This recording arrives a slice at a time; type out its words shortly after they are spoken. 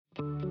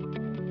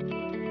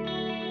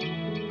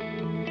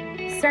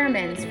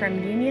Sermons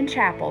from Union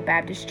Chapel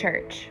Baptist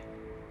Church.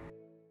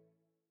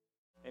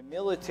 A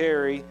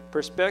military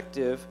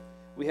perspective,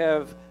 we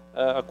have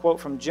a quote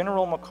from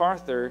General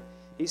MacArthur.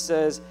 He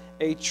says,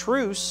 "A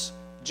truce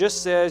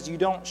just says you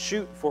don't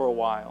shoot for a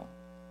while.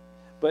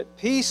 But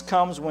peace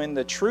comes when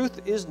the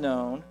truth is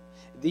known,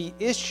 the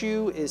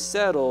issue is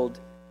settled,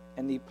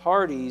 and the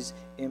parties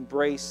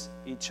embrace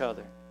each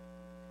other."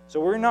 So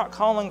we're not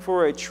calling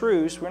for a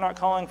truce. We're not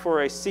calling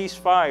for a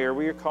ceasefire.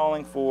 We are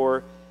calling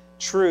for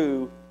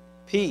true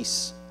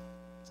peace.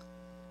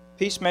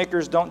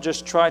 Peacemakers don't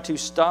just try to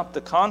stop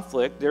the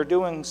conflict. They're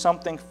doing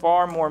something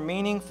far more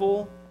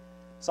meaningful,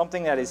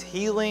 something that is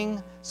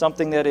healing,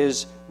 something that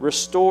is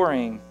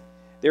restoring.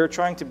 They're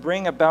trying to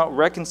bring about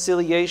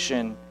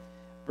reconciliation,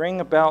 bring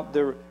about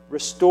the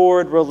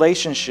restored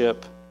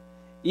relationship,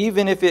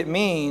 even if it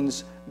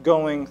means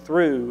going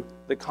through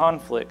the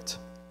conflict.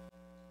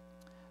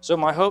 So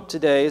my hope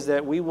today is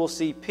that we will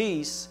see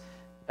peace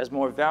as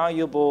more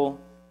valuable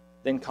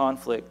than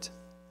conflict.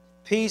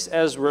 Peace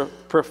as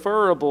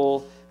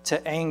preferable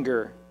to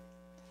anger.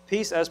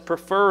 Peace as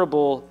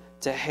preferable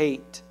to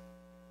hate.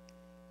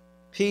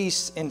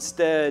 Peace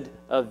instead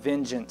of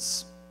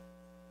vengeance.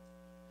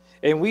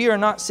 And we are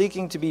not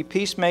seeking to be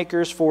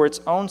peacemakers for its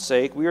own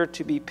sake. We are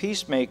to be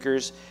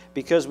peacemakers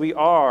because we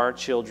are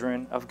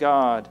children of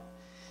God.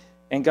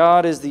 And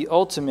God is the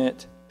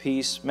ultimate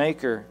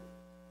peacemaker.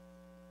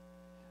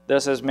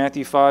 Thus, as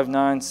Matthew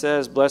 5:9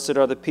 says, "Blessed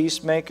are the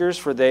peacemakers,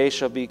 for they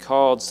shall be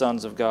called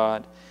sons of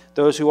God."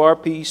 Those who are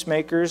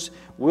peacemakers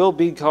will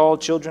be called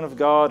children of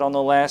God on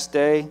the last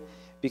day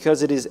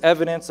because it is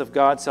evidence of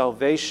God's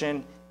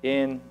salvation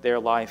in their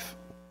life.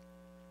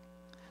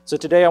 So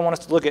today I want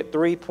us to look at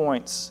 3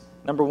 points.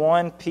 Number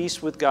 1,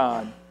 peace with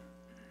God.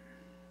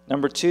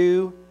 Number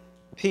 2,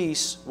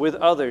 peace with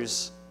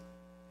others.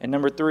 And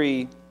number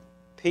 3,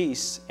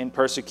 peace in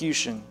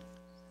persecution.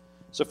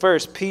 So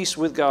first, peace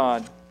with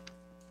God.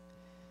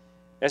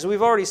 As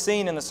we've already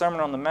seen in the Sermon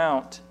on the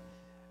Mount,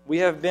 we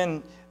have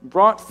been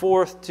brought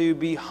forth to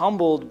be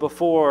humbled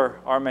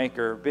before our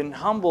Maker, been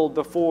humbled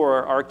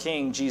before our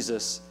King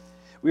Jesus.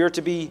 We are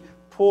to be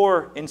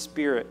poor in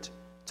spirit,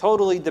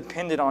 totally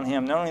dependent on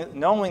Him,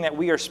 knowing that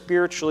we are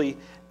spiritually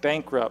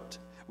bankrupt.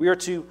 We are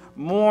to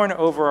mourn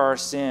over our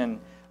sin,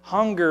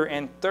 hunger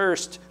and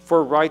thirst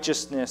for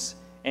righteousness,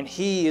 and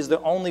He is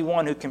the only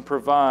one who can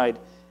provide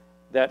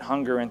that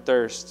hunger and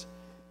thirst.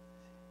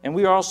 And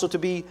we are also to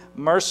be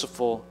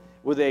merciful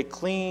with a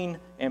clean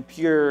and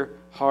pure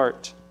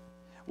heart.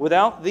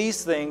 Without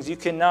these things, you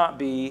cannot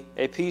be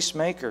a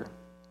peacemaker.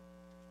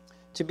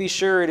 To be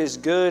sure, it is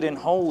good and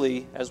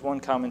holy, as one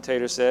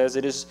commentator says,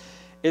 it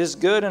is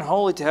good and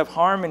holy to have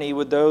harmony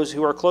with those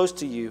who are close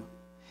to you.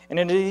 And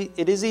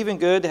it is even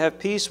good to have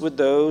peace with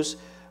those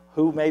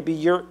who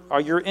maybe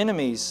are your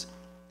enemies.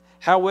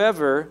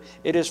 However,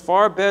 it is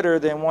far better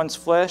than one's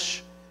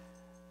flesh,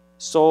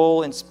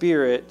 soul, and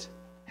spirit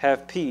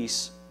have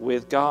peace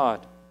with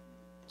God.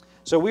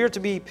 So we are to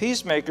be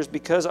peacemakers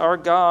because our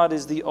God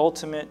is the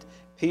ultimate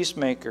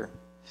peacemaker.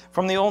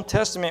 From the Old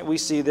Testament, we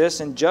see this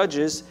in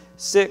Judges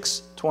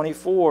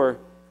 6:24.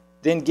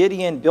 Then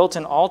Gideon built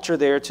an altar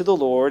there to the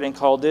Lord and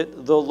called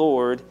it, "The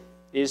Lord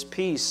is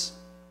Peace."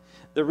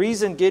 The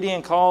reason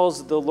Gideon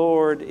calls the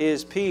Lord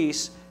is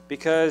peace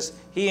because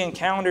he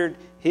encountered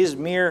his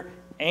mere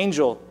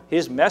angel,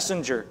 his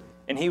messenger,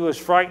 and he was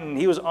frightened.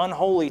 He was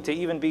unholy to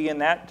even be in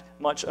that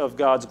much of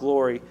God's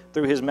glory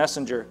through his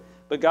messenger.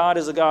 But God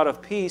is a God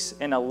of peace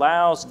and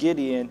allows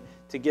Gideon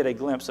to get a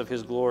glimpse of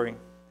His glory.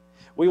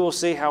 We will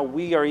see how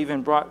we are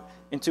even brought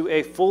into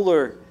a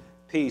fuller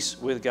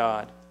peace with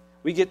God.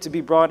 We get to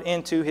be brought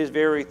into His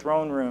very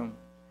throne room.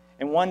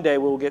 And one day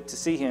we will get to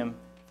see Him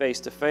face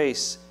to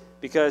face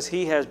because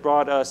He has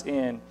brought us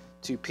in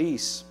to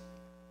peace.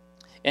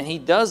 And He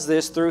does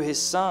this through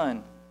His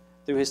Son,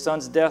 through His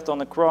Son's death on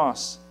the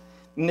cross.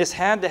 And this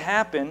had to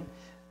happen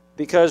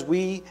because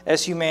we,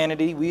 as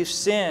humanity, we've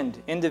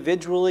sinned.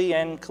 Individually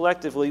and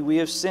collectively, we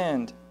have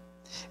sinned.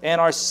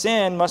 And our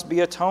sin must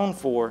be atoned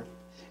for.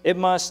 It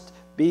must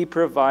be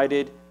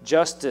provided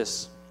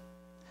justice.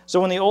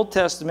 So in the Old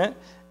Testament,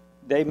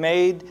 they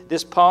made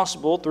this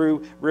possible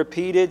through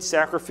repeated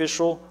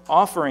sacrificial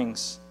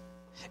offerings.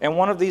 And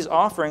one of these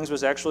offerings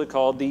was actually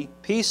called the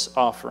peace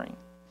offering.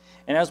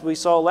 And as we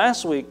saw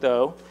last week,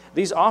 though,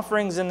 these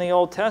offerings in the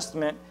Old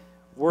Testament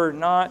were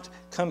not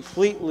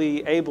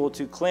completely able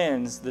to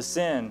cleanse the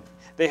sin.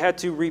 They had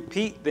to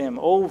repeat them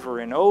over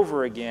and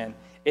over again,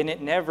 and it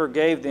never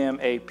gave them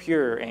a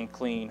pure and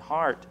clean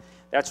heart.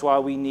 That's why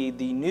we need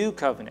the new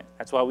covenant.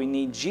 That's why we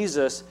need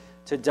Jesus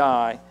to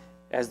die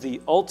as the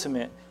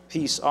ultimate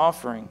peace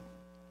offering.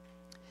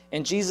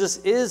 And Jesus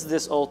is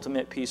this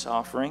ultimate peace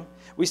offering.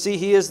 We see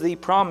He is the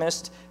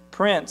promised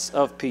Prince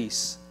of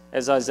Peace,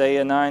 as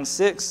Isaiah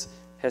 9:6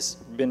 has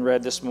been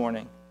read this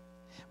morning.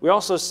 We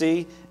also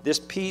see this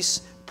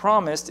peace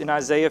promised in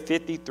Isaiah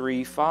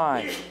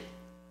 53:5.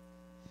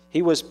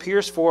 He was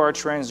pierced for our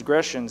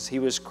transgressions. He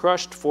was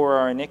crushed for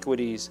our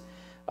iniquities.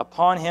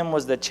 Upon Him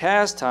was the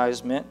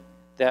chastisement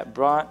that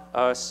brought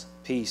us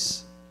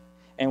peace,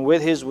 and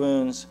with his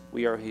wounds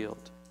we are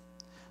healed.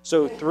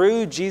 So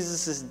through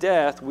Jesus'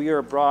 death, we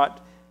are brought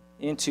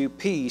into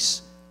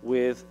peace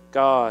with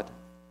God.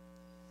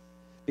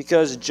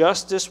 Because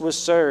justice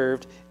was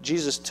served,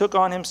 Jesus took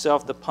on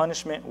himself the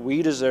punishment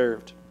we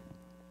deserved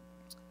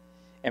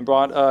and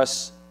brought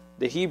us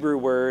the Hebrew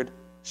word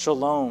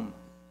shalom,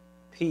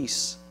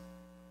 peace.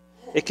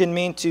 It can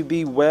mean to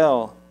be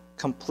well,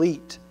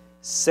 complete,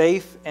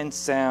 safe, and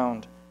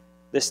sound,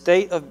 the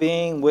state of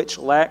being which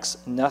lacks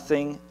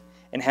nothing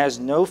and has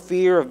no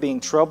fear of being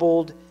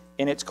troubled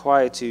in its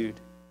quietude.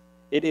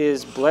 It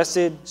is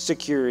blessed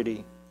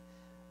security.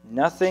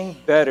 Nothing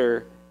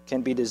better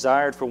can be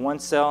desired for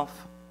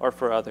oneself or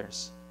for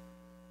others.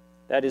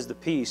 That is the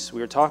peace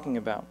we are talking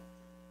about.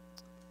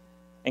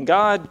 And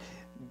God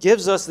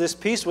gives us this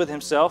peace with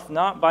himself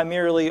not by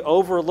merely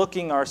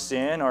overlooking our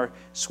sin or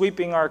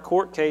sweeping our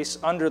court case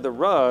under the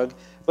rug,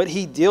 but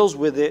he deals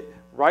with it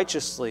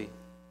righteously.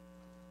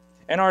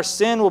 And our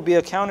sin will be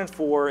accounted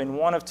for in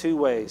one of two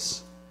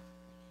ways.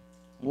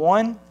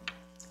 One,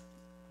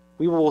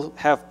 we will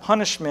have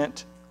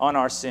punishment on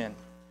our sin.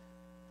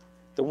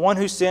 The one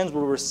who sins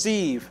will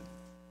receive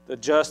the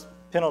just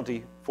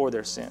penalty for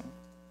their sin.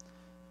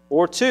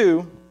 Or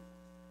two,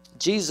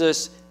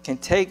 Jesus can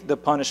take the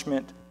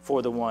punishment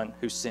for the one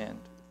who sinned.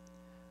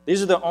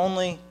 These are the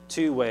only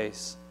two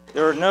ways.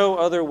 There are no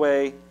other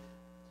way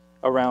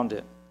around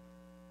it.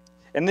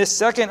 And this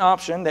second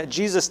option, that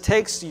Jesus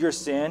takes your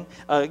sin,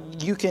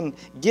 you can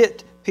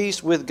get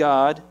peace with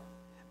God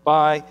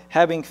by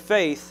having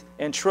faith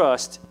and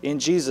trust in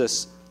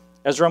Jesus.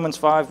 As Romans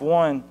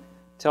 5:1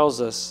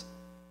 tells us,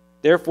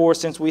 therefore,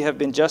 since we have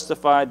been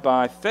justified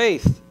by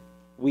faith,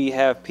 we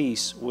have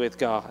peace with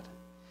God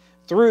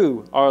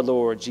through our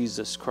Lord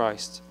Jesus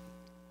Christ.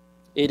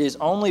 It is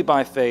only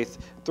by faith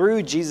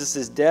through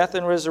Jesus' death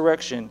and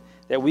resurrection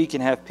that we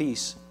can have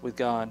peace with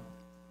God.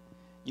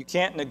 You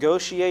can't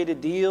negotiate a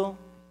deal.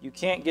 You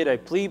can't get a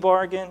plea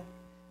bargain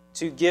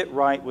to get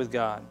right with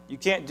God. You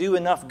can't do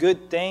enough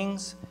good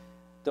things.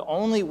 The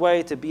only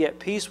way to be at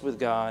peace with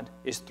God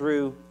is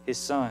through his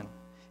Son,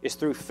 is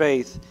through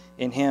faith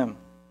in him.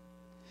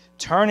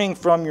 Turning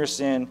from your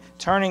sin,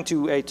 turning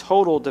to a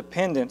total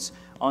dependence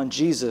on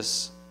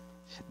Jesus.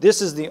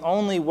 This is the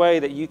only way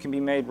that you can be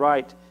made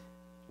right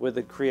with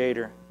the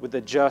Creator, with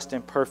the just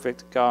and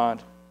perfect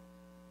God.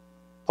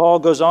 Paul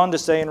goes on to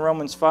say in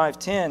Romans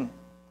 5:10,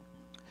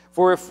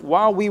 for if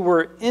while we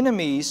were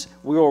enemies,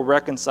 we were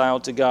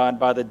reconciled to God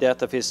by the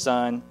death of his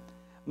Son,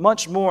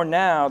 much more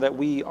now that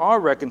we are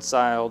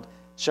reconciled,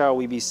 shall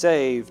we be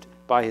saved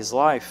by his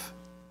life.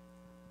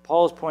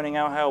 Paul is pointing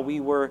out how we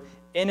were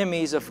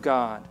enemies of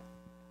God.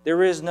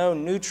 There is no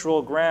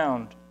neutral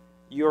ground.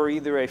 You are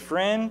either a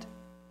friend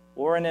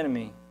or an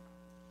enemy.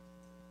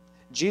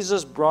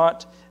 Jesus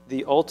brought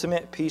the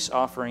ultimate peace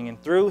offering,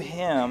 and through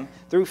him,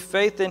 through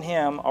faith in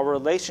him, our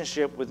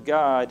relationship with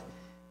God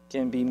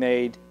can be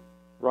made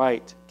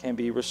right, can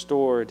be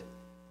restored.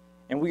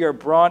 And we are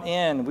brought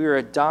in, we are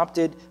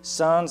adopted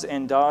sons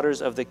and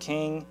daughters of the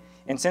King.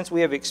 And since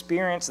we have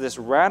experienced this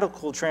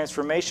radical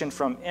transformation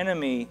from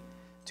enemy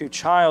to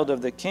child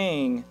of the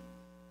King,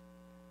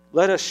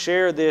 let us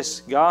share this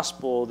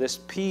gospel, this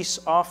peace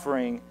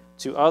offering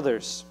to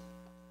others.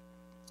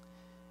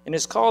 And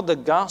it's called the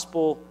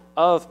gospel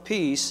of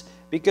peace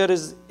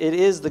because it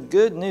is the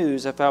good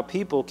news of how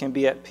people can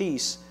be at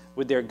peace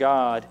with their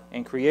God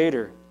and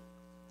Creator.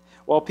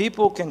 While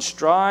people can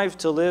strive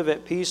to live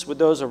at peace with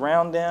those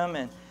around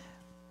them,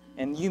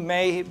 and you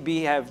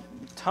may have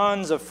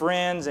tons of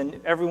friends and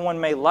everyone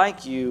may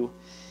like you,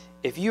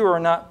 if you are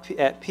not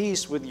at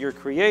peace with your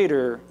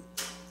Creator,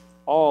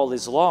 all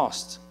is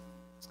lost.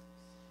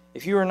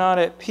 If you are not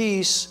at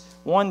peace,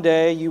 one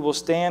day you will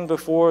stand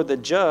before the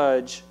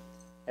judge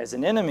as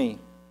an enemy,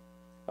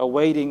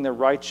 awaiting the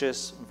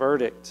righteous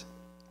verdict.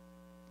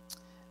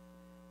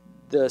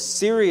 The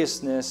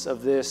seriousness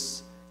of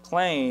this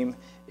claim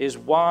is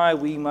why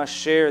we must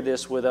share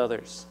this with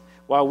others,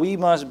 why we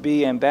must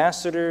be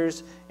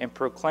ambassadors and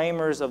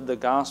proclaimers of the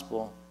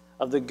gospel,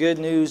 of the good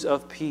news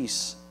of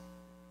peace.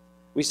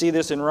 We see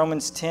this in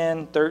Romans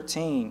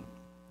 10:13.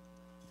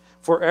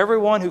 For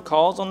everyone who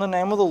calls on the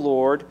name of the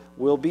Lord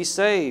will be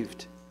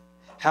saved.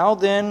 How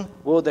then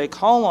will they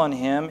call on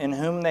him in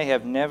whom they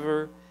have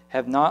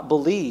not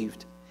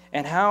believed?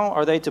 And how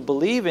are they to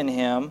believe in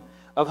him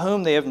of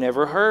whom they have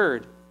never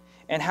heard?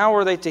 And how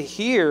are they to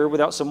hear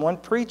without someone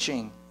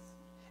preaching?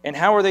 And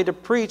how are they to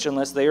preach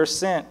unless they are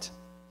sent?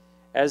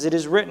 As it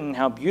is written,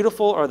 how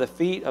beautiful are the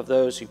feet of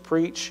those who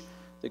preach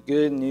the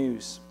good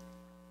news.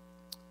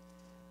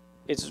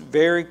 It's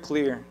very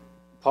clear.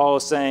 Paul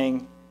is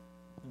saying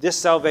this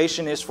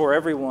salvation is for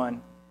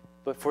everyone,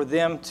 but for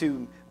them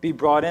to be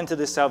brought into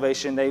this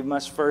salvation, they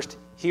must first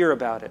hear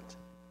about it.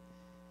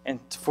 And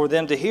for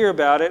them to hear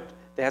about it,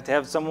 they have to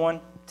have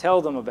someone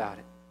tell them about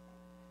it.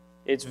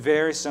 It's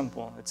very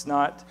simple. It's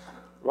not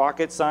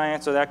rocket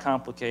science or that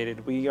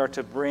complicated. We are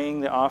to bring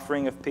the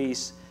offering of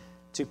peace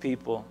to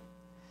people.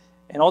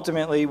 And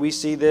ultimately, we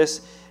see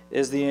this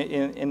as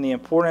in the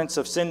importance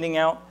of sending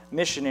out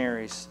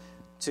missionaries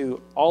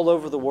to all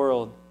over the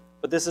world.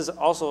 But this is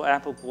also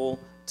applicable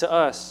to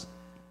us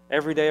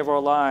every day of our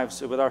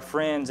lives with our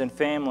friends and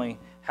family.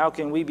 How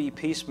can we be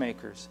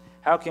peacemakers?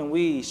 How can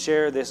we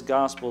share this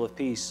gospel of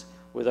peace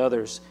with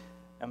others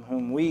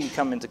whom we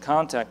come into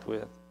contact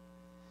with?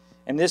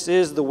 And this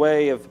is the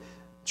way of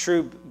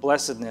true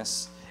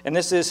blessedness. And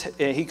this is,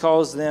 he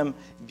calls them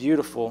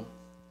beautiful.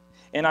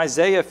 And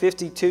Isaiah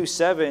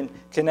 52:7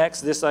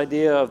 connects this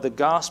idea of the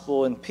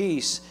gospel and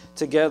peace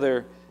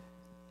together.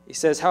 He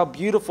says, how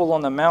beautiful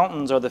on the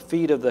mountains are the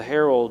feet of the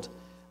herald,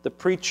 the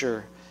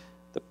preacher,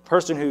 the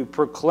person who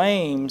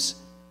proclaims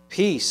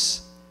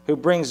peace, who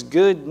brings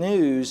good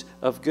news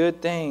of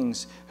good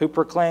things, who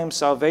proclaims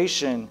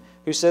salvation,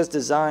 who says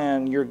to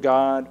Zion, your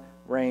God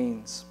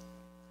reigns.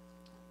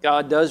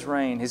 God does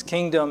reign. His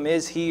kingdom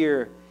is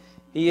here.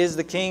 He is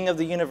the King of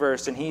the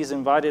universe, and He's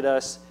invited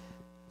us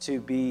to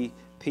be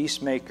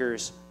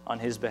peacemakers on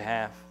His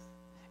behalf.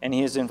 And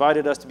He has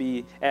invited us to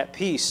be at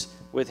peace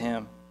with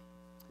Him.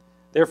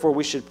 Therefore,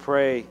 we should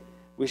pray.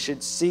 We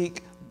should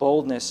seek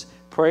boldness.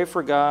 Pray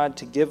for God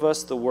to give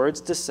us the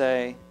words to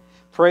say.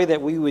 Pray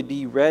that we would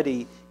be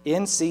ready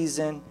in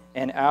season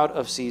and out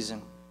of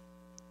season.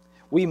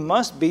 We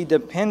must be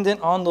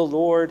dependent on the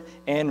Lord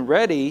and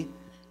ready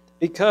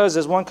because,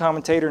 as one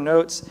commentator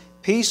notes,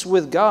 peace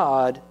with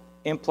God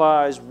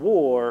implies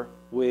war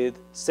with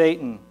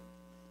Satan.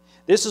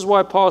 This is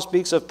why Paul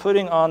speaks of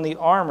putting on the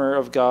armor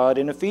of God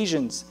in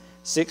Ephesians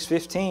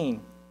 6:15.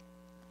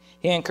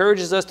 He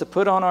encourages us to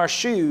put on our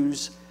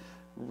shoes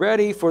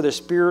ready for the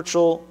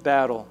spiritual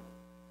battle.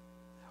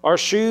 Our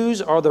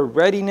shoes are the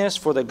readiness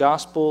for the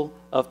gospel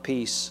of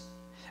peace.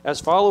 As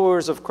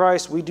followers of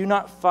Christ, we do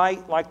not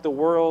fight like the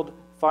world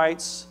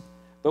fights,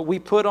 but we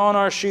put on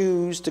our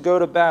shoes to go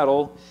to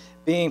battle,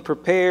 being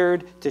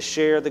prepared to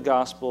share the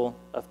gospel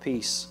of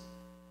peace.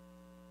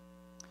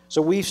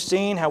 So we've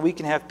seen how we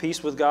can have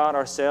peace with God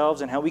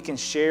ourselves and how we can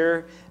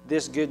share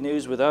this good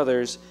news with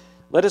others.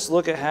 Let us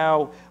look at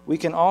how we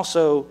can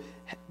also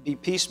be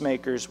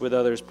peacemakers with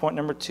others. Point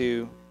number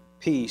 2,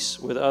 peace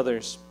with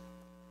others.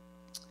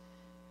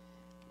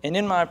 And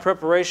in my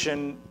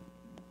preparation,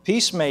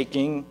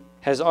 peacemaking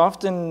has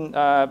often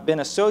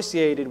been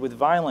associated with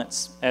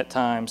violence at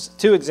times.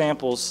 2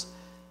 examples.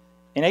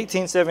 In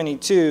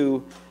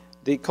 1872,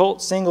 the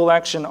Colt Single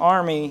Action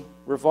Army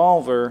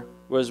revolver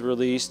was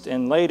released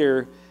and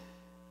later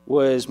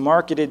was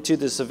marketed to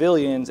the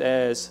civilians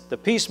as the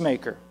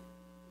Peacemaker.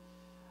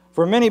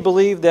 For many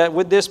believed that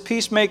with this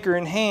peacemaker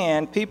in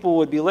hand, people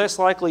would be less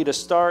likely to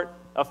start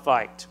a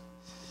fight,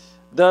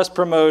 thus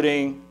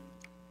promoting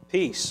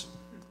peace.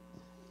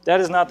 That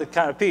is not the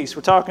kind of peace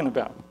we're talking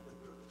about.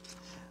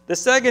 The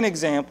second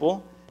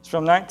example is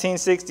from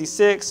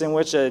 1966, in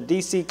which a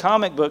DC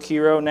comic book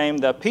hero named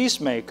the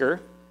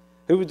Peacemaker,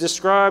 who was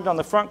described on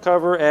the front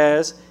cover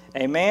as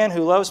a man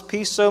who loves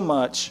peace so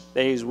much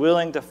that he's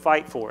willing to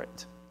fight for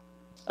it.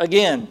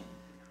 Again,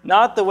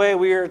 not the way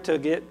we are to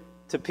get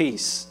to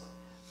peace,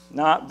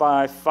 not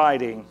by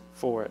fighting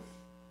for it.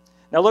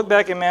 Now look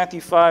back in Matthew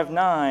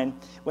 5:9.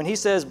 When he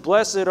says,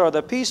 blessed are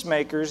the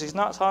peacemakers, he's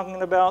not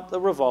talking about the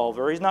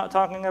revolver. He's not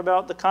talking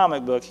about the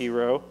comic book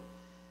hero.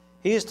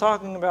 He is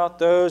talking about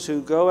those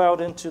who go out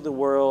into the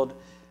world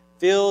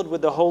filled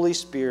with the Holy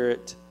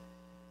Spirit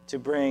to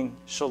bring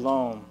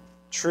shalom,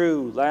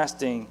 true,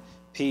 lasting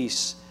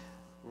peace,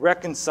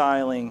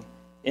 reconciling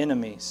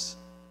enemies.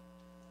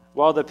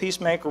 While the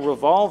peacemaker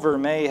revolver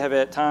may have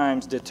at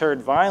times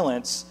deterred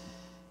violence,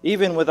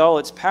 even with all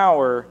its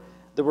power,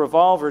 the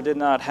revolver did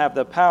not have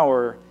the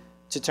power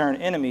to turn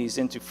enemies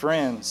into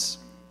friends.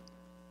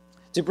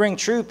 To bring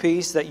true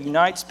peace that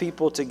unites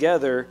people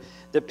together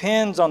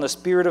depends on the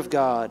Spirit of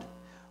God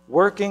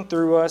working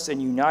through us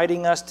and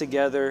uniting us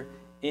together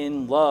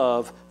in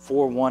love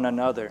for one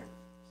another.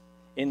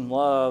 In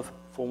love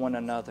for one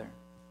another.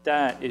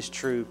 That is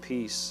true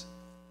peace.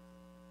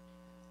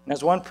 And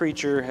as one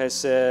preacher has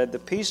said, the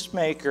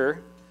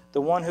peacemaker,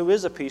 the one who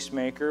is a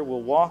peacemaker,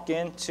 will walk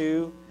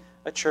into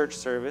a church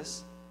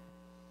service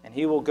and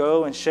he will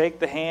go and shake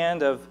the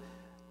hand of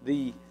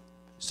the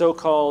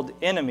so-called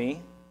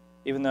enemy,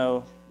 even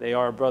though they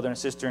are a brother and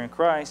sister in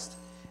Christ.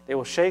 They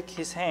will shake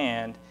his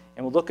hand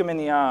and will look him in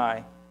the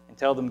eye and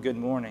tell them good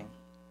morning.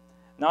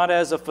 Not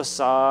as a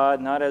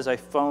facade, not as a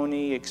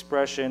phony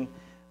expression,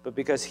 but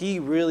because he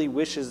really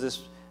wishes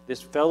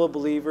this fellow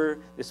believer,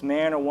 this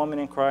man or woman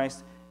in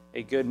Christ,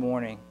 a good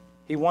morning.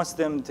 He wants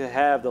them to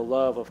have the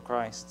love of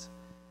Christ.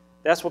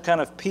 That's what kind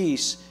of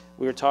peace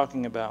we are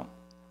talking about.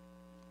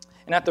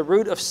 And at the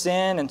root of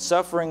sin and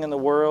suffering in the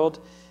world,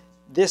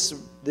 this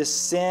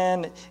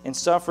sin and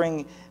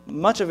suffering,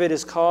 much of it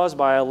is caused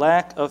by a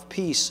lack of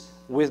peace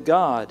with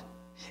God.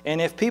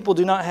 And if people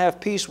do not have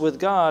peace with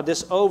God,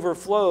 this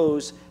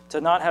overflows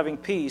to not having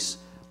peace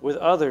with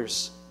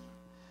others.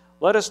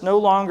 Let us no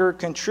longer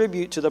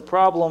contribute to the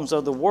problems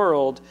of the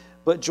world,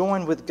 but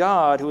join with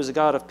God, who is a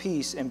God of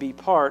peace, and be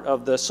part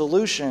of the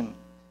solution,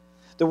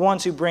 the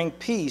ones who bring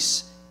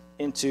peace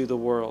into the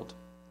world.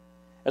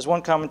 As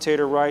one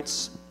commentator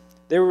writes,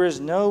 there is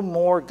no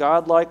more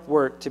godlike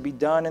work to be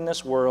done in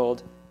this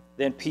world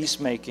than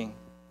peacemaking.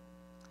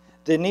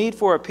 The need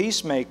for a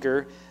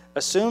peacemaker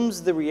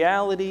assumes the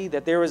reality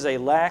that there is a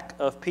lack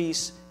of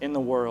peace in the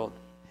world.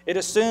 It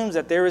assumes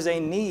that there is a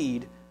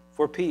need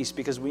for peace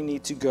because we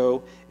need to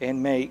go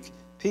and make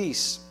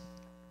peace.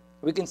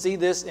 We can see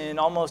this in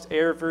almost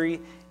every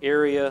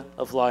area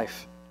of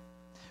life.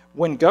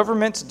 When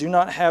governments do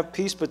not have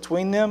peace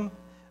between them,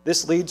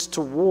 this leads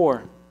to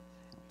war,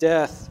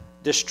 death,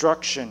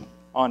 destruction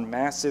on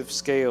massive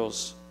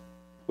scales,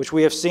 which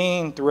we have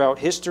seen throughout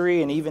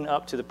history and even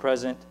up to the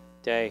present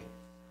day.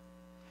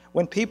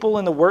 When people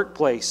in the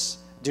workplace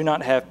do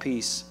not have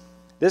peace,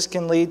 this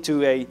can lead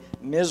to a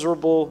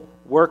miserable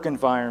work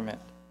environment,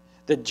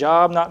 the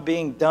job not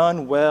being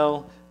done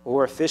well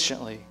or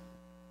efficiently.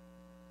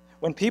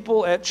 When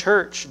people at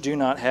church do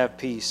not have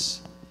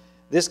peace,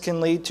 this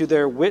can lead to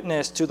their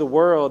witness to the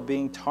world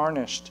being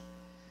tarnished,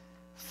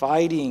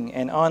 fighting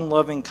and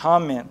unloving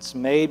comments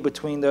made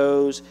between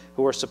those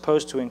who are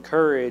supposed to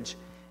encourage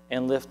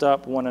and lift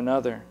up one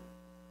another.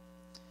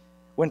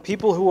 When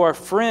people who are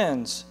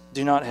friends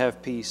do not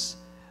have peace,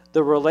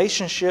 the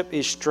relationship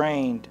is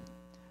strained,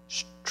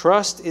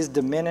 trust is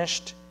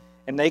diminished,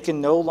 and they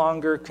can no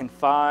longer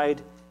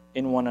confide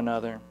in one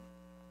another.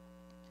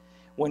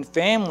 When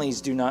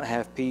families do not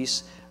have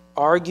peace,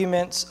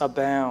 arguments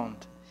abound,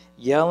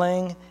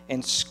 yelling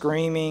and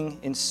screaming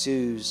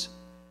ensues,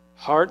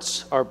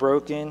 hearts are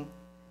broken,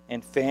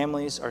 and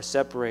families are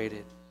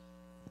separated.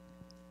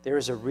 There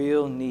is a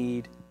real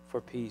need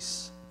for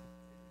peace.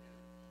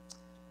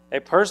 A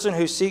person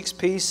who seeks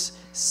peace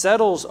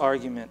settles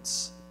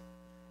arguments,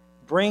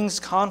 brings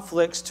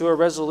conflicts to a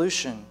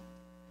resolution,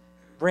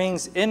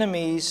 turns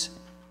enemies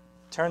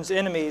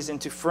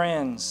into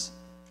friends,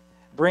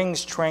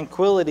 brings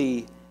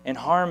tranquility and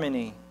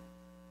harmony.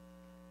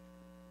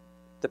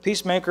 The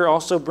peacemaker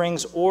also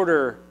brings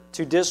order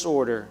to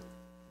disorder.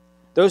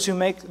 Those who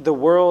make the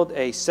world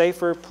a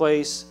safer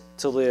place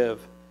to live.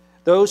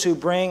 Those who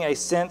bring a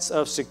sense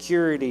of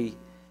security,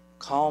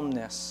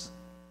 calmness,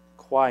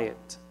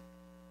 quiet.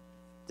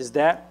 Does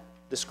that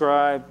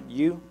describe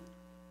you?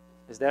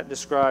 Does that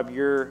describe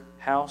your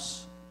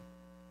house?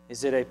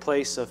 Is it a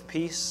place of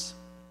peace?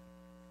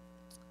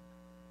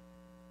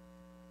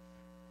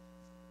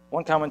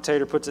 One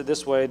commentator puts it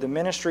this way: the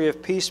ministry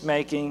of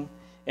peacemaking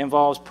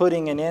involves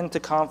putting an end to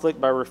conflict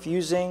by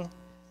refusing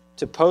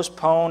to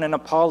postpone an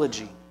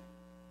apology,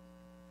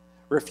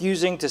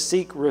 refusing to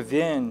seek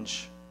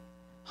revenge,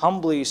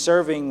 humbly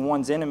serving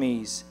one's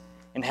enemies,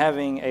 and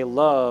having a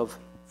love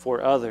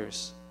for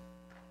others.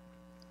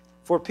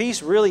 For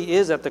peace really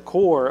is at the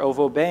core of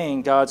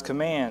obeying God's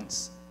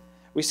commands.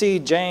 We see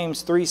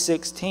James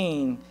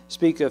 3:16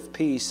 speak of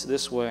peace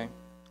this way.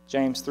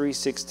 James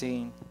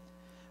 3:16.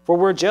 For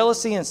where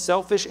jealousy and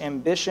selfish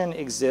ambition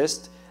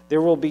exist,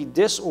 there will be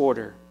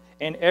disorder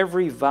and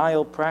every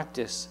vile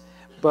practice.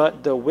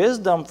 But the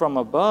wisdom from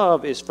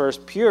above is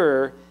first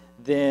pure,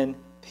 then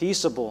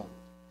peaceable,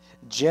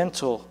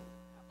 gentle,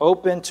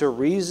 open to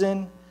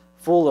reason,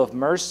 full of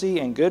mercy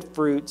and good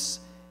fruits,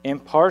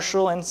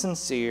 impartial and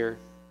sincere,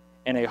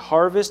 and a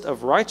harvest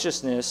of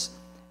righteousness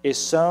is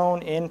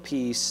sown in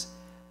peace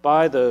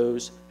by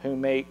those who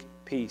make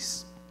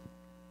peace.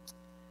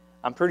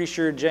 I'm pretty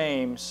sure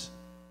James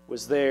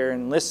was there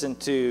and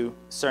listened to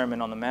the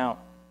Sermon on the Mount.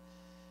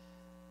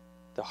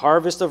 The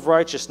harvest of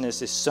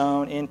righteousness is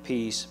sown in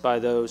peace by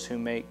those who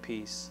make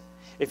peace.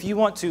 If you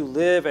want to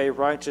live a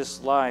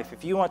righteous life,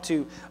 if you want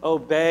to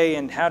obey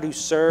and how to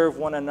serve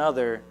one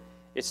another,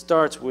 it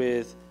starts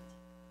with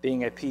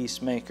being a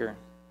peacemaker.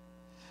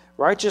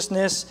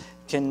 Righteousness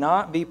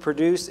cannot be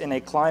produced in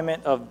a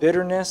climate of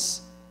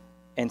bitterness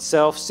and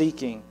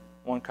self-seeking,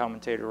 one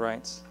commentator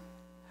writes.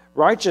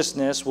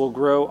 Righteousness will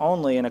grow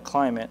only in a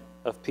climate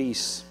of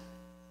peace.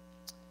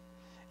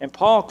 And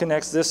Paul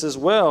connects this as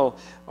well,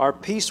 our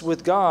peace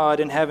with God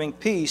and having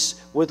peace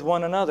with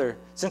one another.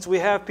 Since we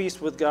have peace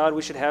with God,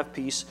 we should have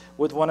peace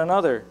with one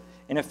another.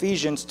 In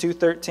Ephesians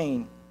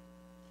 2:13.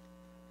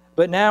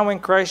 But now in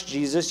Christ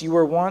Jesus, you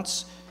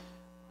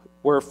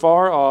were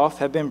far off,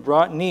 have been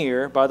brought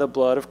near by the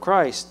blood of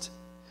Christ.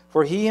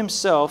 For he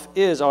himself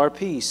is our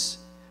peace,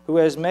 who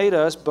has made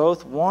us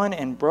both one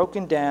and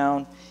broken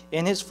down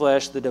in his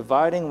flesh the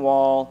dividing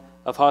wall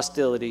of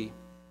hostility,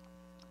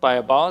 by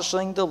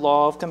abolishing the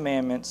law of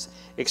commandments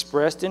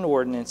expressed in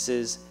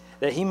ordinances,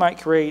 that he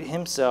might create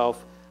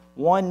himself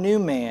one new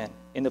man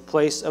in the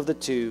place of the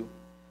two,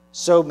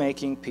 so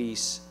making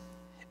peace,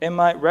 and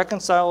might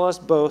reconcile us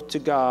both to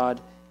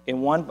God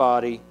in one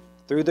body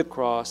through the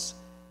cross,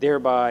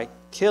 thereby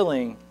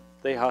killing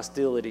the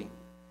hostility.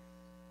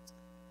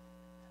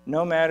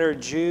 No matter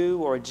Jew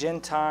or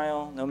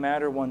Gentile, no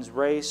matter one's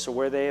race or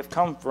where they have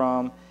come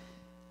from,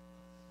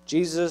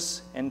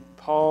 Jesus and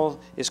Paul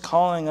is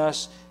calling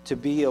us to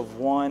be of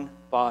one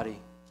body.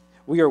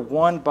 We are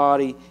one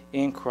body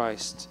in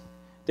Christ.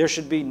 There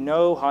should be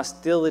no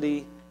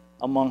hostility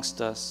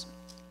amongst us.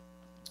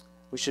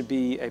 We should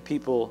be a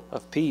people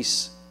of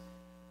peace.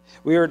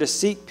 We are to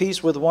seek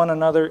peace with one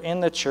another in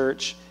the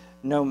church,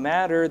 no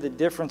matter the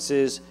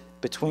differences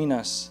between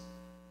us.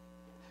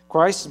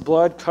 Christ's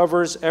blood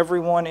covers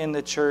everyone in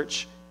the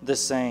church the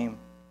same.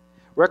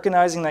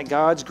 recognizing that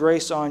God's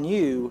grace on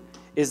you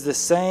is the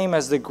same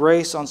as the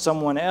grace on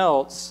someone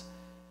else,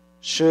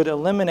 should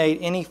eliminate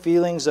any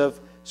feelings of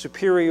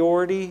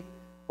superiority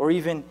or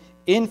even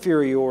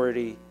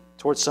inferiority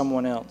towards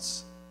someone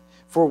else.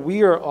 For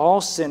we are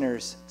all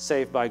sinners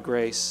saved by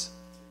grace,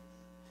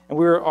 and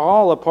we are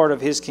all a part of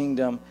His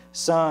kingdom,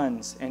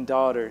 sons and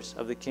daughters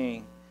of the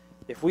King.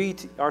 If we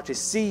are to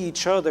see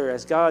each other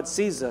as God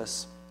sees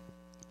us,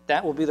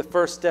 that will be the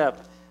first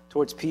step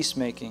towards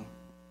peacemaking.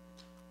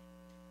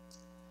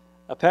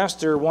 A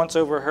pastor once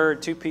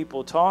overheard two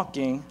people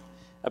talking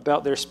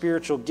about their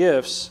spiritual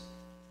gifts,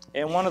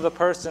 and one of the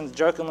persons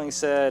jokingly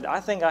said, "I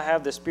think I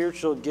have the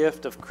spiritual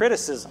gift of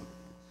criticism."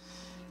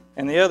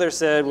 And the other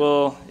said,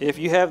 "Well, if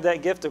you have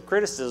that gift of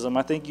criticism,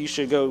 I think you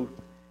should go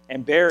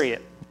and bury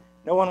it."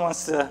 No one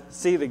wants to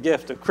see the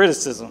gift of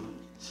criticism.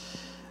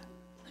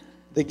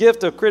 The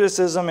gift of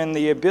criticism and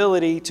the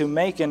ability to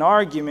make an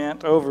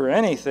argument over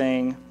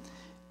anything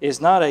is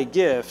not a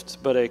gift,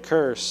 but a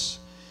curse.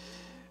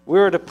 We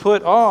are to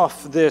put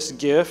off this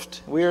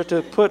gift. We are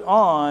to put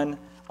on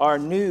our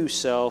new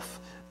self,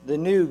 the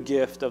new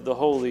gift of the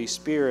Holy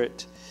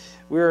Spirit.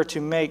 We are to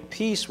make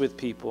peace with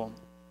people.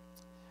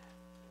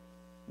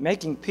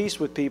 Making peace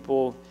with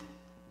people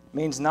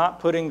means not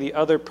putting the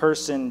other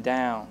person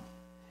down.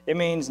 It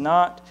means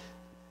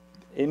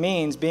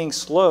being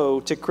slow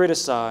to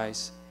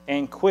criticize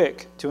and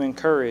quick to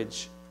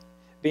encourage,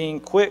 being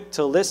quick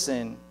to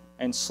listen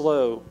and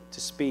slow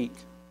to speak.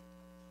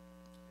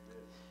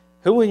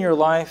 Who in your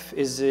life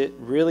is it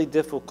really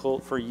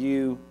difficult for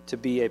you to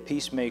be a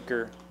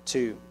peacemaker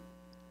to?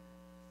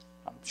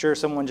 I'm sure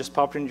someone just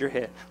popped into your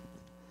head.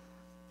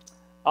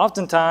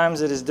 Oftentimes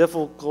it is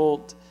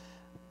difficult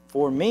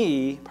for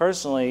me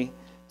personally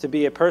to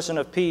be a person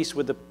of peace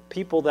with the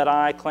people that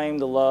I claim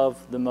to love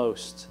the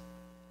most.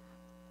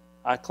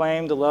 I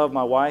claim to love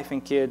my wife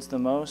and kids the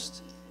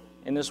most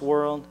in this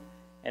world,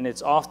 and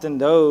it's often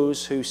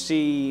those who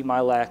see my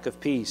lack of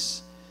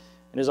peace.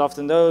 It is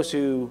often those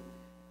who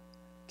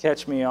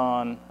catch me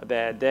on a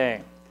bad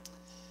day.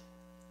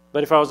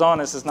 But if I was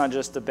honest, it's not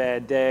just a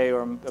bad day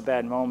or a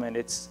bad moment.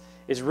 It's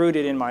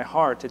rooted in my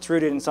heart. It's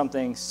rooted in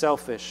something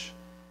selfish.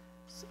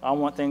 I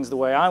want things the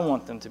way I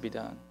want them to be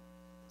done.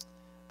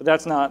 But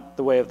that's not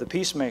the way of the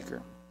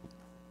peacemaker.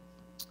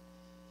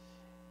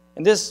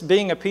 And this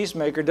being a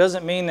peacemaker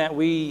doesn't mean that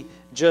we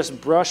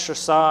just brush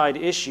aside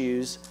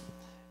issues.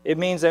 It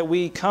means that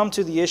we come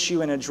to the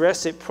issue and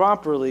address it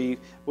properly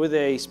with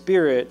a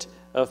spirit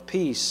of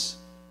peace.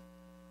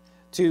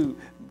 To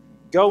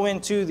go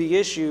into the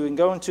issue and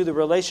go into the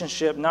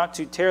relationship not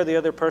to tear the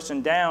other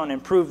person down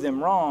and prove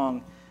them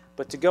wrong,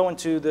 but to go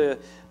into the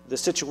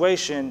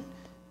situation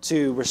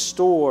to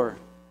restore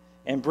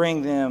and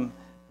bring them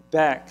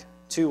back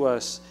to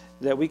us,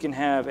 that we can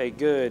have a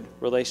good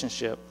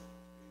relationship.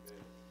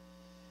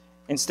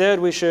 Instead,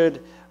 we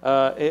should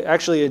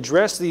actually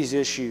address these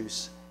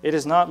issues. It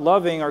is not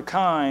loving or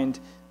kind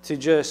to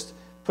just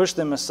push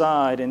them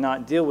aside and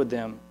not deal with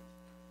them.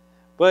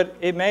 But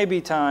it may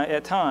be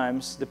at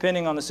times,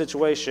 depending on the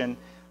situation,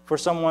 for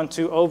someone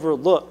to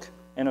overlook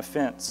an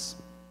offense.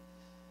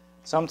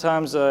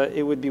 Sometimes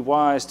it would be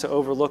wise to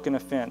overlook an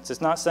offense.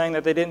 It's not saying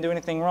that they didn't do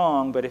anything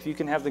wrong, but if you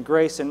can have the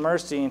grace and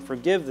mercy and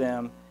forgive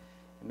them,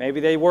 maybe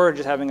they were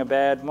just having a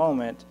bad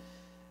moment,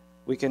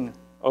 we can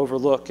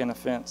overlook an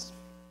offense.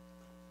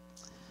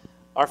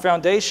 Our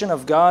foundation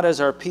of God as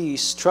our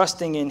peace,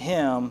 trusting in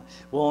Him,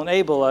 will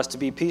enable us to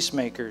be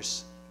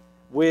peacemakers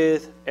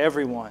with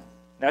everyone.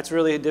 That's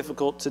really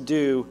difficult to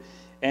do,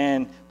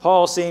 and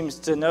Paul seems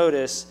to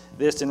notice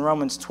this in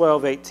Romans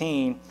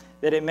 12:18,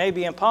 that it may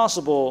be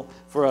impossible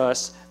for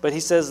us, but he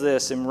says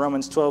this in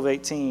Romans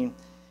 12:18.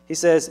 He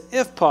says,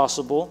 "If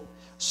possible,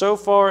 so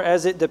far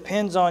as it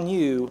depends on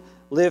you,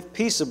 live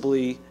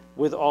peaceably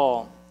with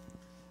all."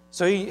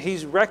 So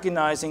he's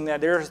recognizing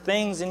that there are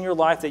things in your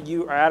life that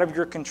you are out of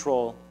your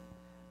control,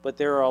 but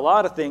there are a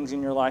lot of things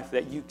in your life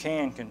that you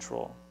can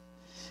control.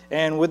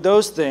 And with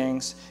those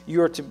things,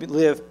 you are to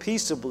live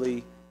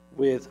peaceably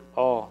with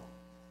all,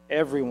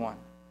 everyone,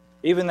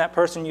 even that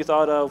person you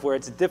thought of where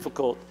it's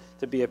difficult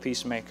to be a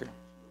peacemaker.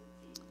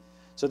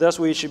 So thus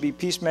we should be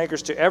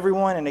peacemakers to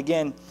everyone. And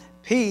again,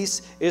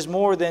 peace is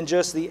more than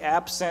just the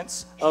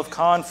absence of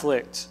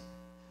conflict.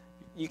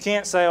 You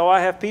can't say, "Oh, I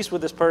have peace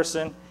with this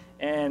person,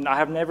 and I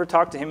have never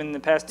talked to him in the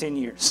past 10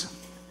 years.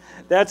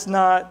 That's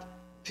not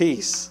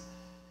peace.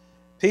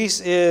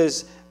 Peace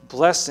is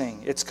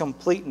blessing, it's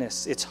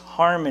completeness, it's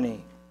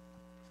harmony.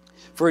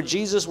 For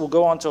Jesus will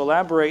go on to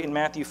elaborate in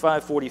Matthew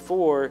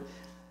 5:44,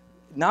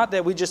 not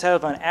that we just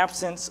have an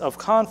absence of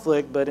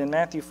conflict, but in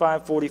Matthew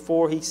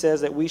 5:44 he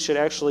says that we should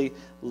actually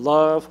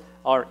love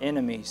our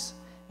enemies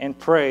and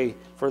pray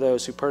for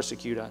those who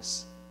persecute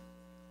us.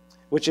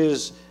 Which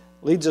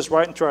leads us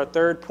right into our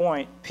third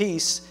point,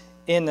 peace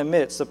in the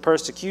midst of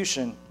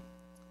persecution.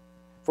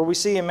 For we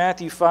see in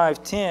Matthew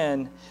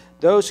 5:10,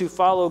 those who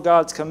follow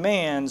God's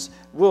commands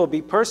will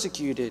be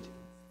persecuted.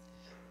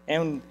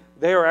 And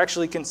they are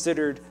actually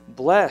considered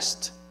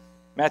blessed.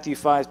 Matthew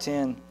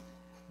 5:10.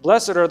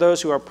 Blessed are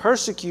those who are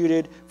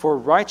persecuted for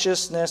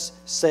righteousness'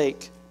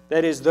 sake,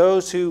 That is,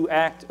 those who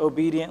act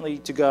obediently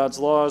to God's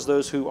laws,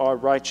 those who are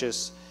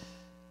righteous.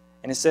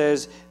 And it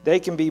says, they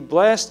can be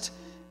blessed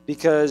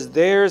because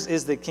theirs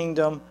is the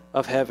kingdom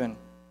of heaven.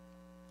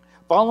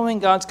 Following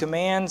God's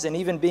commands and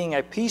even being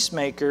a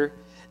peacemaker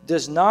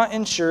does not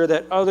ensure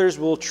that others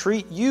will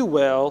treat you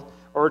well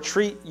or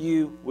treat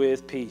you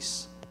with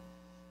peace.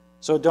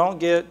 So don't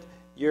get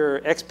your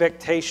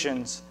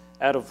expectations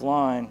out of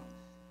line.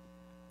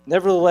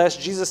 Nevertheless,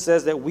 Jesus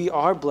says that we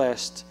are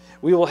blessed.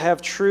 We will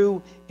have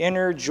true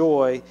inner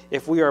joy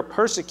if we are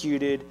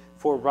persecuted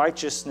for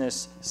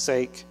righteousness'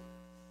 sake.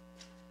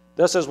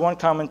 Thus, as one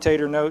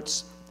commentator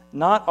notes,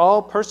 not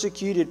all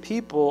persecuted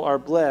people are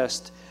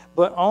blessed,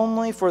 but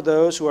only for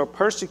those who are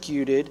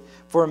persecuted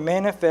for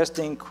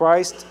manifesting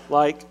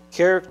Christ-like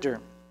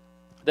character.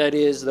 That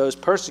is, those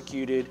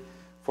persecuted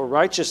for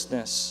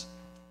righteousness.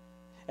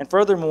 And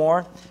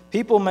furthermore,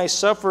 people may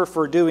suffer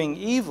for doing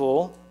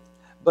evil,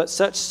 but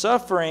such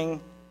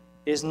suffering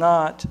is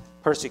not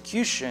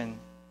persecution.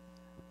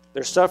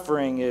 Their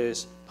suffering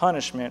is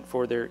punishment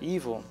for their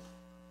evil.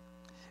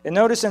 And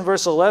notice in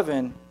verse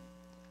 11,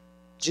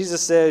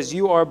 Jesus says,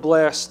 you are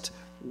blessed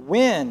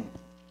when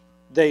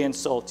they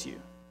insult you.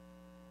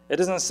 It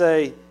doesn't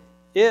say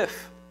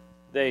if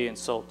they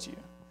insult you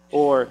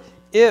or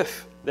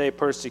if they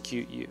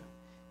persecute you.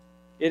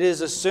 It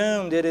is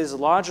assumed, it is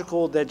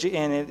logical, that,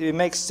 and it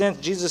makes sense.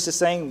 Jesus is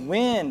saying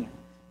when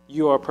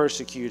you are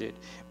persecuted,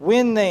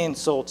 when they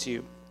insult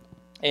you,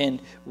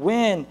 and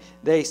when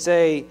they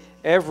say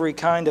every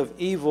kind of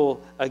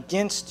evil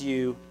against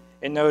you.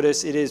 And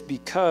notice it is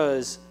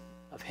because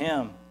of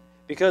Him,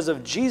 because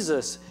of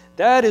Jesus.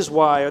 That is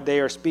why they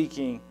are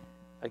speaking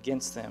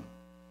against them.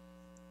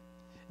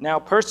 Now,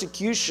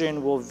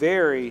 persecution will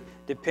vary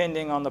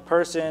depending on the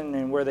person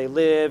and where they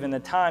live and the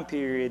time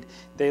period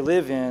they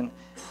live in,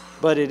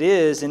 but it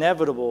is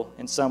inevitable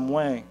in some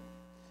way.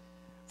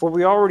 For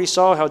we already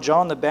saw how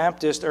John the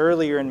Baptist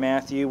earlier in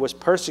Matthew was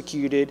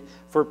persecuted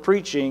for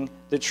preaching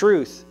the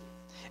truth.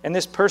 And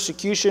this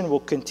persecution will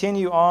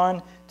continue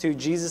on to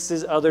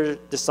Jesus' other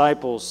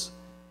disciples,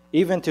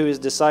 even to his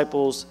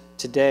disciples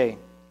today.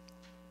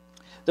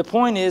 The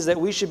point is that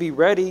we should be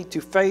ready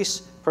to face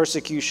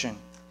persecution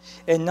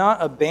and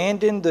not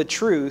abandon the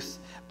truth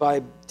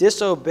by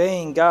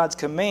disobeying God's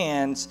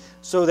commands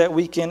so that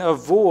we can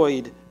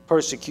avoid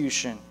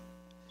persecution.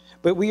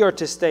 But we are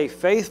to stay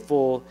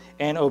faithful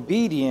and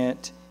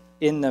obedient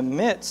in the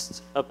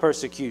midst of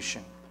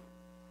persecution.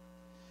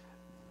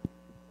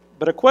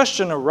 But a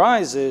question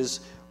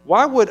arises,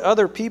 why would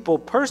other people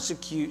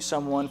persecute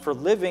someone for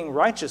living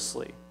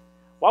righteously?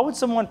 Why would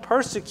someone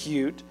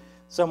persecute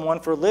someone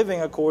for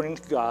living according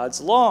to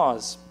God's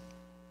laws?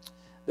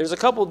 There's a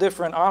couple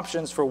different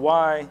options for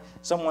why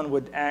someone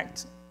would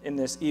act in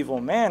this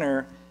evil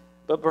manner,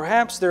 but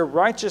perhaps their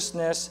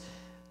righteousness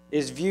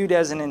is viewed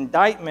as an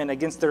indictment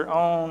against their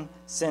own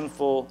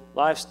sinful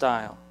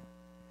lifestyle.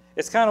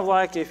 It's kind of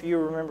like if you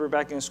remember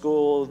back in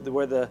school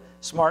where the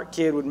smart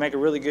kid would make a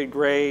really good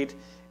grade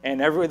and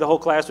the whole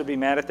class would be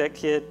mad at that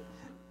kid.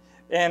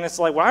 And it's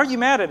like, why are you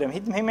mad at him?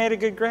 He made a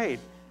good grade.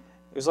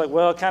 It was like,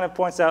 well, it kind of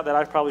points out that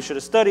I probably should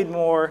have studied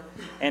more,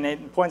 and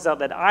it points out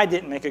that I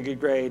didn't make a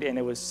good grade, and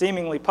it was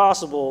seemingly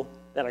possible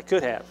that I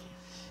could have.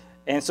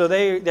 And so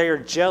they are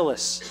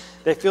jealous.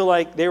 They feel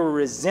like they were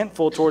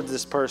resentful towards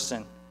this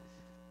person.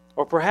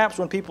 Or perhaps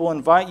when people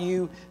invite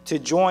you to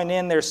join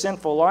in their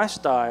sinful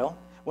lifestyle,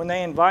 when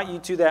they invite you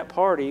to that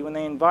party, when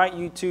they invite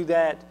you to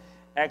that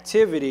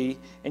activity,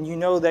 and you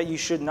know that you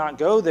should not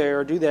go there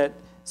or do that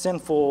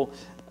sinful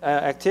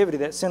activity,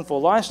 that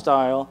sinful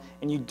lifestyle,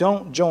 and you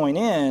don't join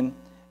in,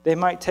 they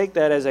might take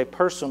that as a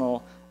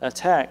personal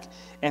attack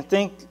and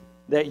think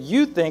that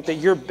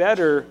you're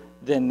better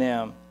than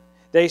them.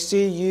 They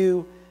see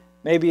you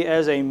maybe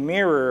as a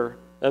mirror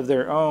of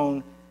their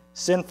own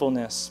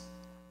sinfulness.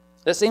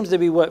 That seems to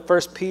be what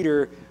 1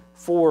 Peter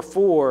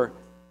 4:4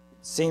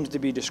 seems to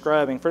be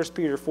describing. 1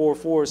 Peter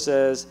 4:4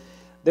 says,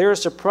 "They are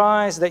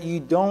surprised that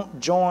you don't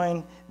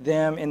join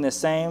them in the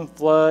same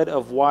flood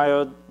of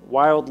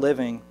wild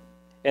living,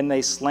 and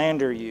they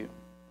slander you."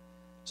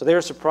 So they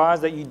are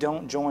surprised that you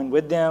don't join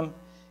with them,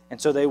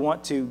 and so they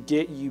want to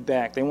get you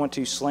back. They want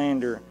to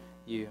slander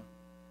you.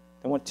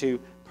 They want to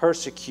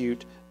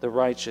persecute the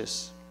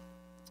righteous.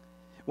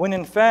 When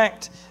in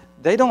fact,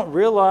 they don't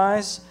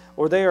realize,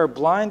 or they are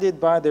blinded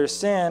by their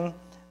sin,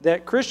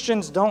 that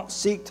Christians don't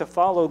seek to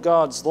follow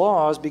God's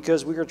laws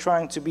because we are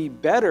trying to be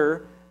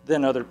better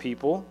than other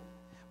people.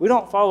 We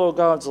don't follow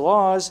God's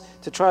laws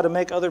to try to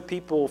make other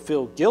people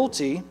feel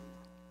guilty,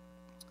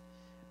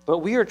 but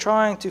we are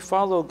trying to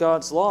follow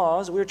God's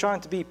laws. We are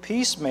trying to be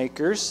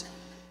peacemakers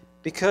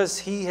because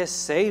He has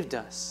saved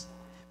us,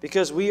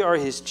 because we are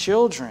His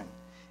children,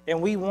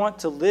 and we want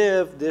to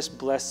live this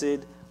blessed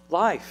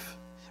life.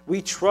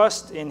 We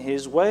trust in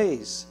His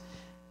ways.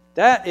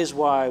 That is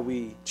why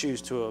we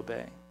choose to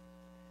obey.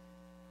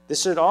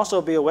 This should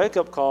also be a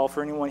wake-up call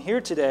for anyone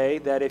here today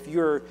that if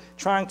you're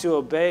trying to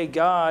obey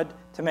God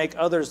to make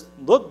others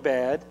look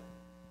bad,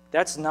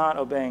 that's not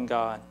obeying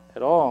God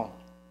at all.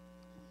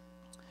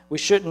 We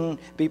shouldn't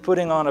be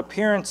putting on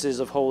appearances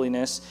of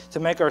holiness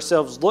to make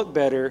ourselves look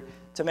better,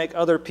 to make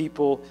other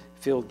people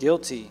feel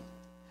guilty.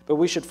 But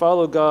we should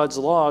follow God's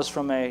laws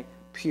from a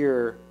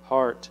pure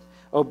heart,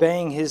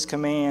 obeying His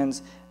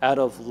commands out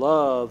of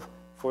love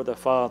for the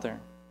Father.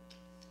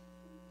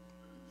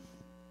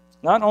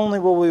 Not only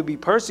will we be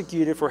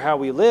persecuted for how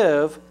we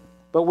live,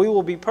 but we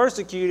will be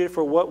persecuted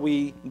for what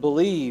we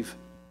believe.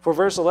 For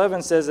verse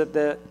 11 says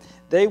that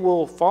they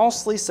will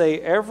falsely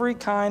say every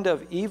kind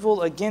of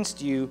evil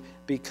against you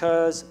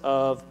because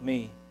of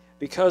me,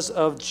 because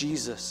of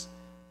Jesus.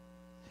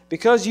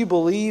 Because you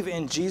believe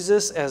in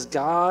Jesus as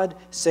God,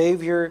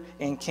 Savior,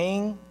 and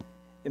King,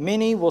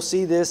 many will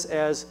see this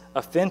as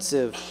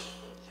offensive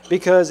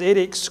because it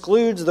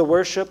excludes the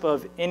worship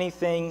of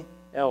anything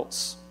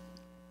else.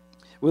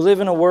 We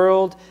live in a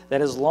world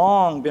that has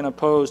long been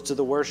opposed to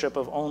the worship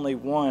of only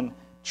one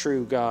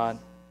true God.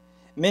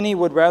 Many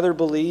would rather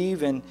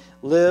believe and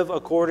live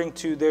according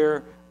to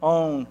their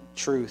own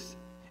truth,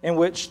 in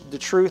which the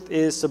truth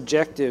is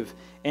subjective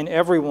and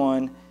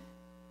everyone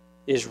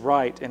is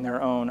right in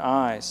their own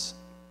eyes.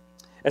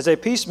 As a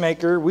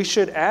peacemaker, we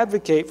should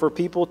advocate for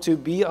people to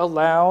be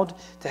allowed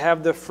to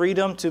have the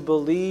freedom to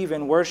believe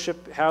and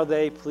worship how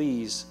they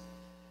please.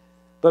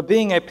 But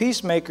being a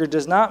peacemaker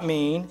does not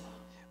mean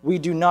we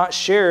do not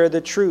share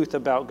the truth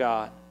about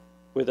God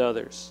with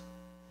others.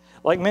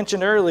 Like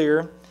mentioned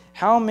earlier,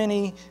 how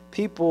will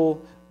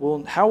people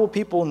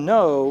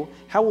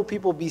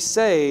be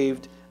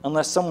saved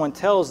unless someone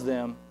tells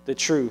them the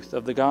truth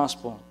of the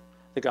gospel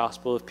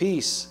of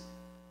peace?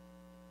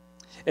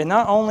 And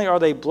not only are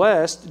they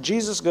blessed,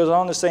 Jesus goes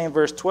on to say in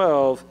verse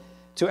 12,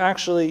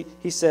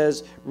 he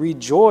says,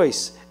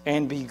 rejoice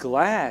and be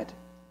glad,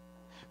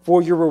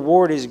 for your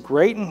reward is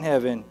great in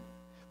heaven,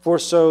 for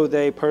so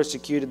they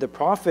persecuted the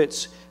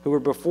prophets who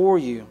were before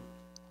you.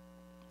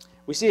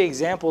 We see an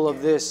example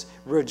of this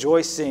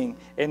rejoicing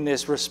in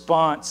this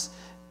response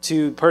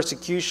to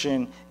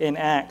persecution in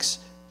Acts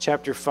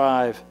chapter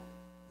 5,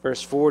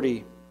 verse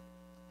 40.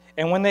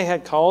 And when they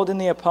had called in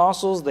the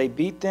apostles, they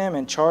beat them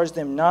and charged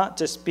them not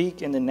to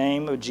speak in the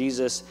name of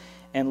Jesus,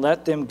 and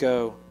let them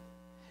go.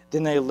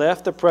 Then they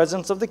left the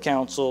presence of the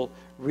council,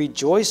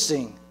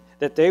 rejoicing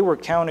that they were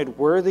counted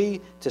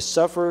worthy to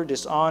suffer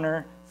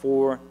dishonor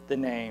for the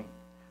name.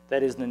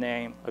 That is the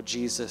name of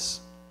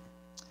Jesus.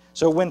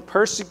 So when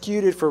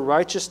persecuted for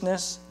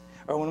righteousness,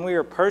 or when we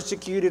are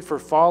persecuted for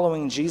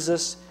following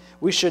Jesus,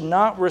 we should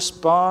not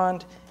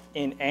respond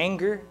in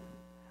anger.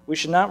 We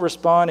should not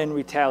respond in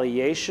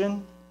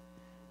retaliation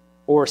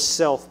or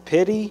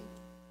self-pity,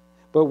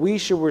 but we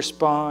should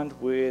respond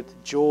with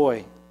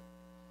joy.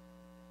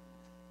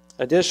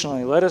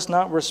 Additionally, let us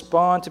not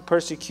respond to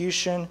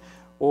persecution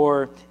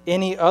or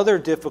any other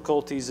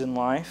difficulties in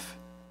life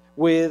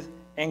with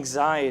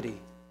anxiety.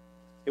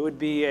 It would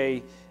be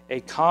a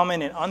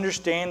common and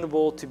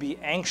understandable to be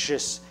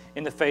anxious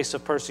in the face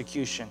of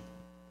persecution.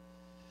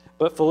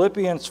 But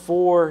Philippians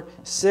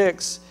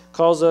 4:6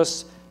 calls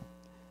us,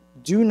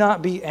 do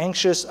not be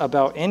anxious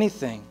about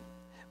anything,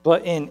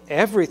 but in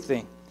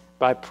everything,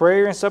 by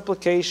prayer and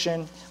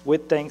supplication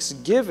with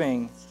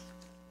thanksgiving,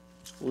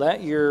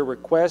 let your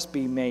requests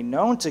be made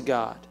known to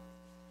God.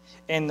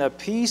 And the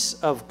peace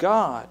of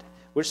God,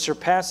 which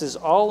surpasses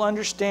all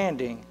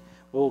understanding,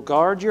 will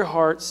guard your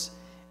hearts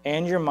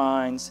and your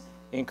minds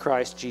in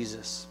Christ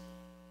Jesus.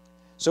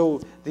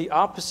 So the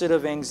opposite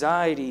of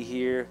anxiety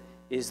here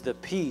is the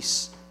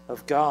peace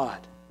of God.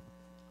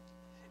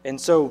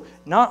 And so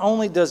not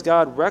only does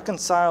God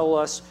reconcile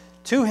us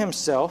to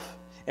Himself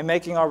in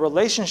making our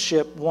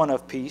relationship one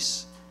of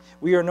peace,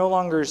 we are no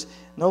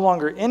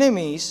longer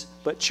enemies,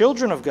 but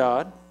children of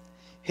God.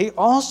 He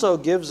also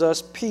gives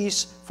us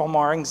peace from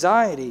our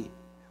anxiety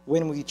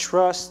when we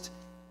trust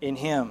in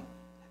Him.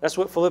 That's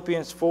what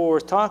Philippians 4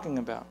 is talking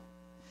about.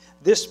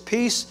 This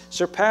peace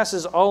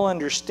surpasses all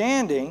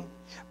understanding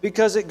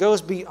because it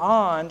goes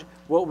beyond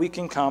what we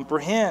can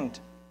comprehend.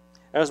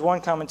 As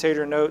one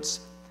commentator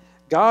notes,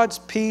 God's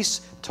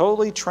peace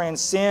totally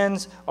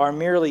transcends our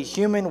merely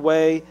human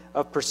way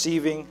of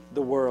perceiving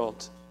the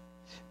world.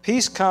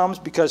 Peace comes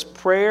because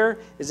prayer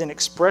is an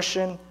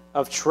expression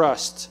of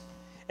trust,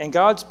 and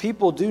God's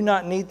people do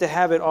not need to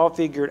have it all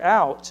figured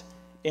out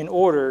in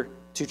order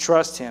to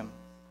trust Him.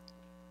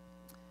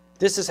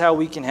 This is how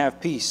we can have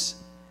peace,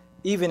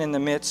 even in the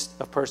midst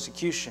of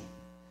persecution.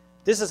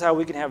 This is how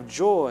we can have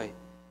joy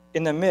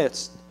in the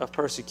midst of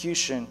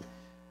persecution.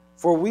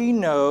 For we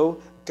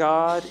know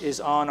God is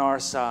on our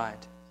side.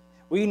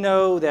 We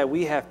know that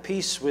we have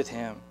peace with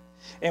Him,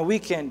 and we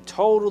can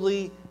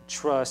totally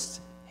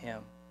trust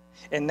Him.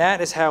 And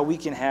that is how we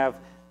can have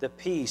the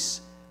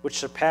peace which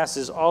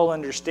surpasses all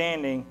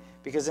understanding,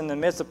 because in the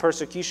midst of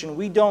persecution,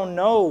 we don't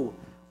know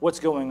what's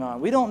going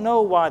on. We don't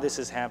know why this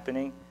is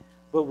happening,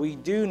 but we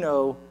do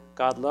know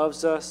God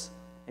loves us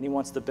and He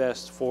wants the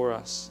best for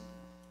us.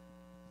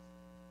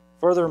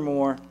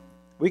 Furthermore,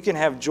 we can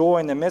have joy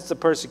in the midst of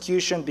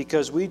persecution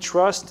because we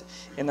trust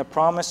in the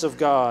promise of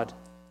God.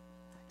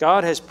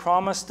 God has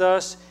promised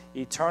us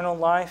eternal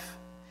life.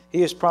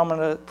 He has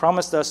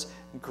promised us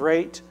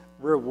great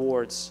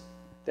rewards.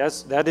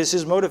 That is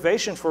his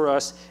motivation for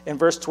us in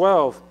verse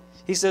 12.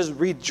 He says,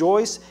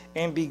 "Rejoice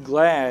and be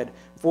glad,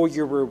 for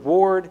your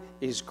reward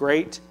is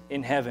great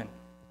in heaven."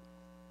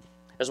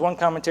 As one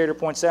commentator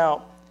points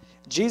out,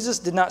 Jesus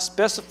did not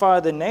specify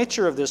the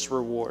nature of this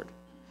reward.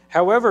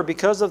 However,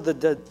 because of the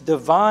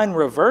divine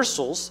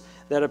reversals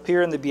that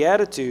appear in the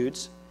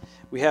Beatitudes,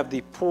 we have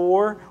the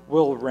poor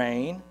will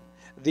reign,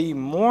 the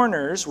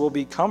mourners will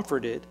be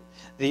comforted,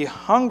 the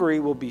hungry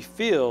will be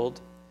filled.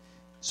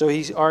 So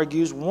he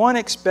argues one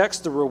expects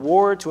the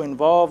reward to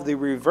involve the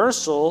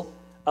reversal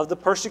of the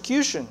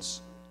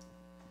persecutions.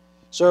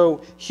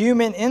 So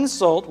human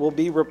insult will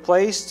be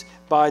replaced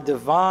by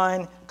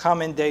divine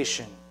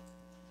commendation.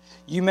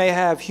 You may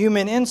have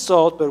human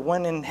insult, but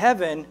when in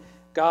heaven,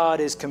 God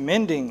is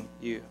commending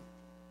you.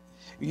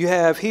 You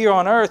have here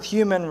on earth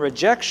human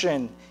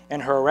rejection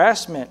and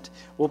harassment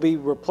will be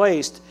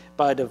replaced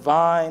by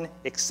divine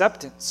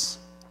acceptance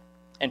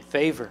and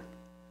favor.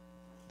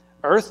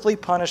 Earthly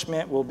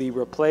punishment will be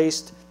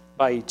replaced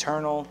by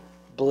eternal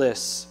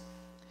bliss.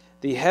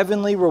 The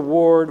heavenly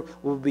reward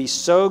will be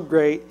so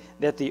great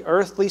that the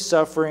earthly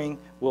suffering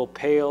will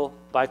pale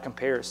by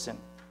comparison.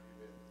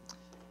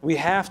 We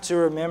have to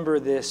remember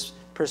this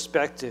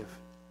perspective.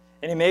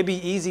 And it may be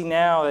easy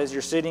now as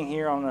you're sitting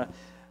here on a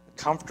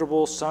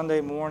comfortable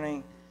Sunday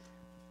morning,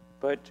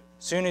 but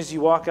as soon as you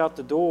walk out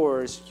the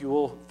doors, you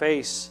will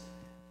face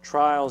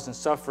trials and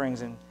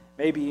sufferings and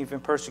maybe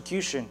even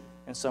persecution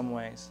in some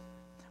ways.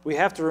 We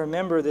have to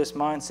remember this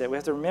mindset. We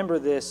have to remember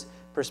this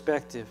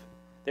perspective,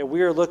 that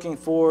we are looking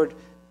forward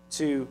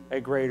to a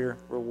greater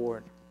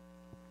reward.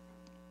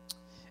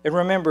 And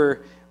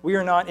remember, we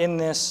are not in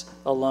this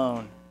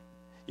alone.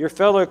 Your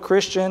fellow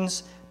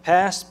Christians,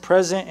 past,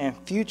 present, and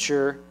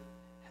future,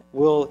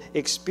 will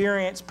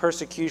experience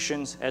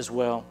persecutions as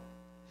well.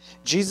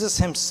 Jesus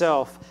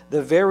himself,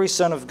 the very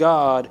Son of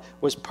God,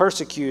 was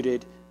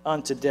persecuted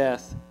unto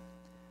death.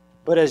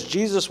 But as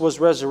Jesus was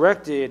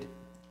resurrected,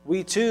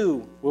 we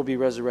too will be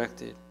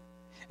resurrected.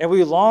 And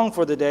we long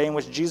for the day in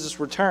which Jesus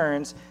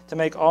returns to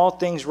make all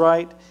things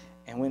right,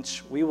 and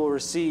which we will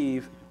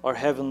receive our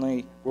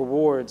heavenly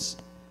rewards.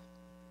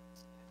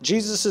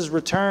 Jesus'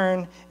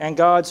 return and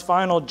God's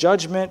final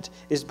judgment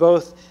is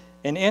both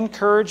an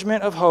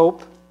encouragement of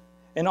hope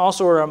and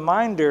also a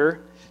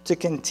reminder to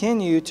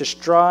continue to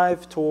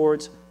strive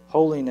towards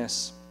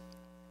holiness.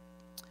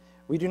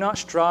 We do not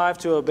strive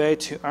to obey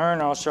to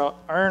earn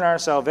our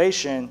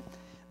salvation,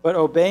 but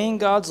obeying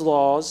God's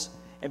laws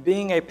and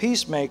being a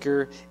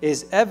peacemaker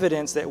is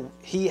evidence that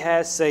He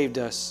has saved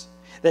us,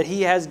 that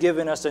He has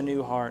given us a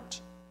new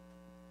heart.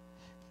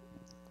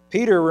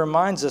 Peter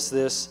reminds us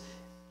this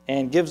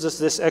and gives us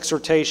this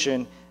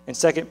exhortation in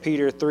 2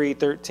 Peter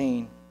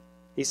 3:13.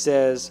 He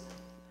says,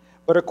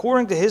 "But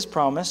according to His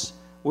promise,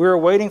 we are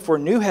waiting for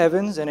new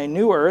heavens and a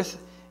new earth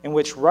in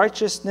which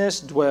righteousness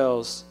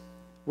dwells."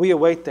 We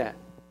await that.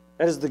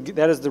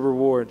 That is the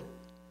reward.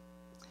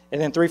 And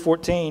then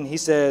 3:14, he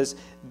says,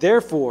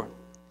 "Therefore,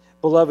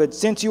 beloved,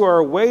 since you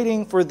are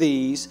waiting for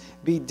these,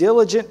 be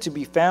diligent to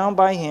be found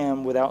by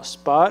Him without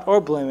spot or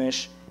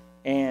blemish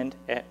and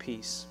at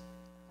peace."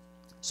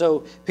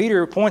 So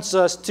Peter points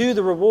us to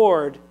the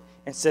reward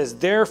and says,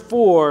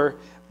 therefore,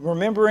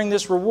 remembering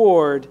this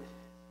reward,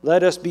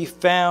 let us be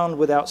found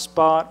without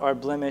spot or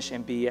blemish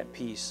and be at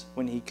peace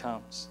when He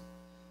comes.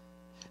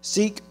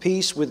 Seek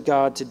peace with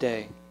God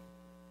today.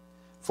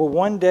 For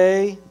one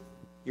day,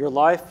 your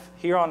life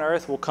here on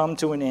earth will come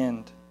to an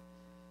end.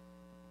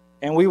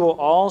 And we will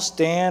all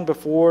stand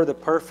before the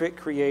perfect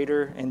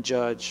Creator and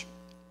Judge.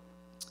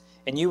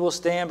 And you will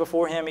stand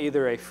before Him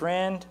either a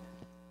friend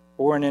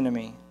or an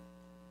enemy.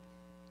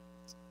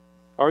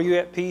 Are you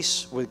at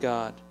peace with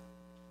God?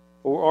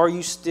 Or are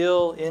you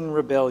still in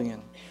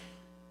rebellion?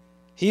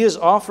 He has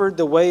offered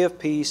the way of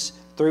peace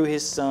through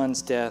His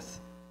Son's death,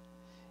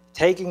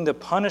 taking the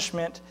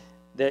punishment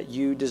that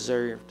you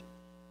deserved.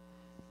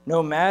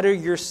 No matter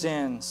your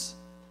sins,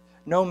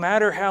 no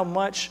matter how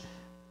much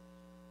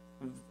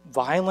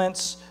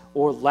violence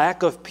or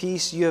lack of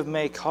peace you have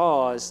may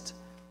caused,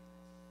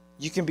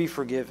 you can be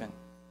forgiven.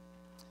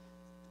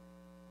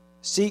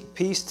 Seek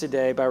peace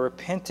today by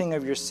repenting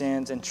of your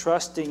sins and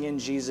trusting in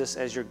Jesus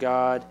as your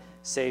God,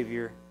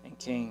 Savior, and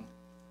King.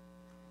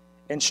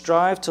 And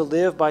strive to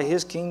live by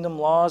His kingdom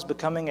laws,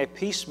 becoming a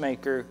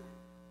peacemaker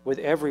with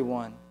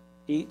everyone,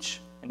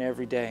 each and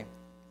every day.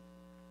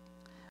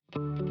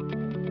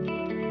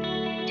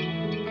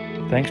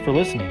 Thanks for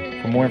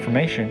listening. For more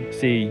information,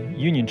 see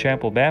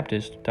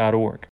unionchapelbaptist.org.